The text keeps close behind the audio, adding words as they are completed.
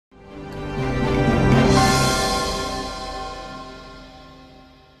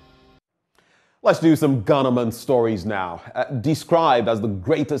Let's do some Ghanaman stories now. Described as the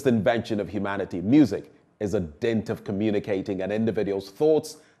greatest invention of humanity, music is a dint of communicating an individual's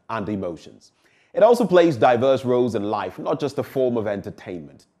thoughts and emotions. It also plays diverse roles in life, not just a form of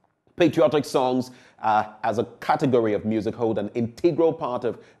entertainment. Patriotic songs, as a category of music, hold an integral part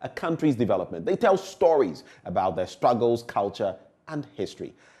of a country's development. They tell stories about their struggles, culture, and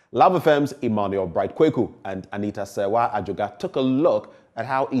history. Love FM's Emmanuel Bright-Kweku and Anita Sewa Ajoga took a look at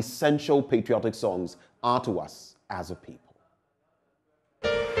how essential patriotic songs are to us as a people.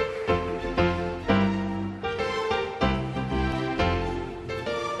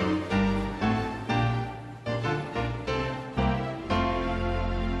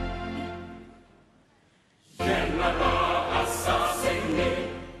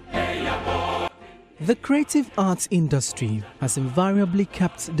 The creative arts industry has invariably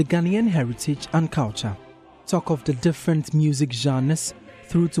kept the Ghanaian heritage and culture. Talk of the different music genres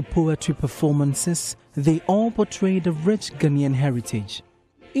through to poetry performances, they all portray the rich Ghanaian heritage.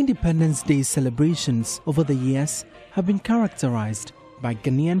 Independence Day celebrations over the years have been characterized by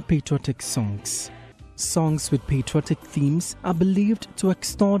Ghanaian patriotic songs. Songs with patriotic themes are believed to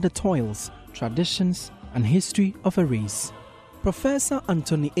extol the toils, traditions, and history of a race. Professor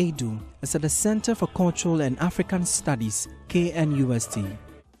Anthony Edu is at the Center for Cultural and African Studies, KNUST.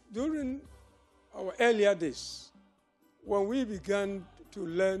 During our earlier days, when we began to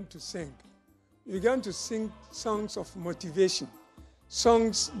learn to sing, we began to sing songs of motivation,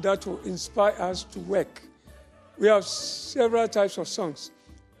 songs that will inspire us to work. We have several types of songs,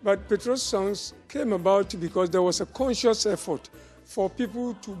 but patriotic songs came about because there was a conscious effort for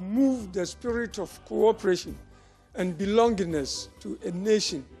people to move the spirit of cooperation and belongingness to a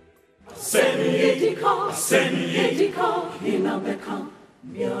nation.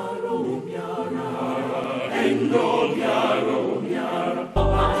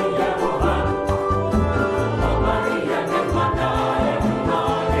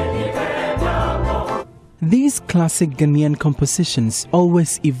 These classic Ghanaian compositions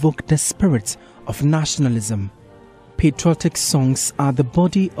always evoke the spirit of nationalism. Patriotic songs are the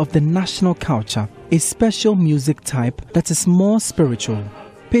body of the national culture, a special music type that is more spiritual.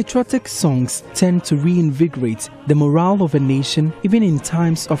 Patriotic songs tend to reinvigorate the morale of a nation even in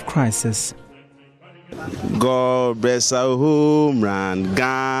times of crisis. God bless our homeland,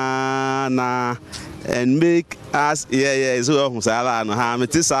 Ghana, and make us so Sala no ha me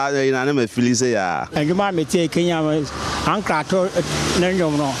tisa na na me feel say ya. And you might take Kenya ankrato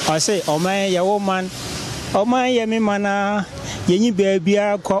nanyom no. I say o man ya woman o man ya me mana yenyi baby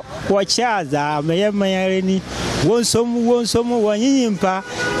ko wachaza me ya mayareni wonsom wanyimpa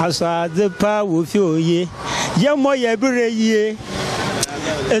asade pa wo fi oye ye mo ya bire ye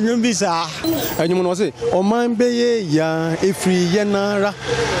enumbisa enyum no say o man beye ya efri ye nara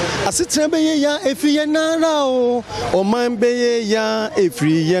asitre beye ya efri ye nara o man beye ya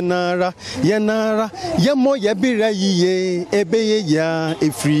efri ye nara ye mo ya bire ye ebeye ya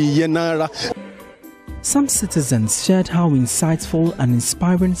efri ye nara. Some citizens shared how insightful and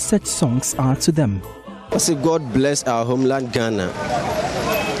inspiring such songs are to them. I say God bless our homeland Ghana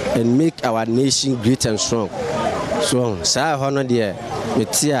and make our nation great and strong. So, say honor there,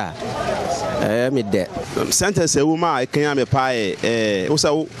 metia, me there. Sentence a woman I can me pie.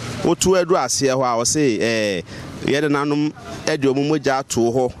 Also, what to address here? What I was say, Yedanum Edio Muja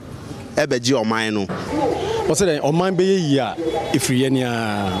to ho, Ebeji or mine. What's it? O man beye ya efri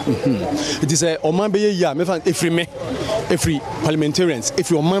enia. It is a o man beye ya me fan efri parliamentarians,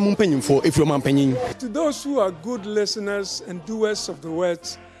 if your man for if your man penning. To those who are good listeners and doers of the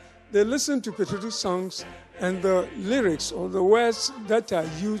words, they listen to patriotic songs and the lyrics or the words that are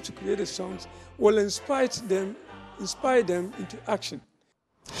used to create the songs will inspire them into action.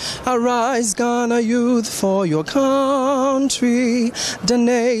 Arise, Ghana youth, for your country. The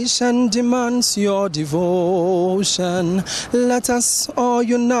nation demands your devotion. Let us all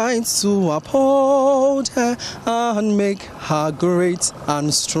unite to uphold her and make her great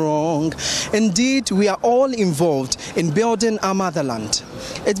and strong. Indeed, we are all involved in building our motherland.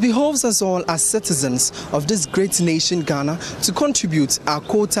 It behoves us all as citizens of this great nation, Ghana, to contribute our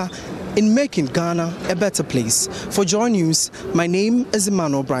quota in making Ghana a better place. For Joy News, my name is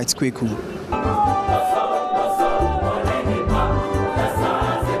Emmanuel Bright-Kweku.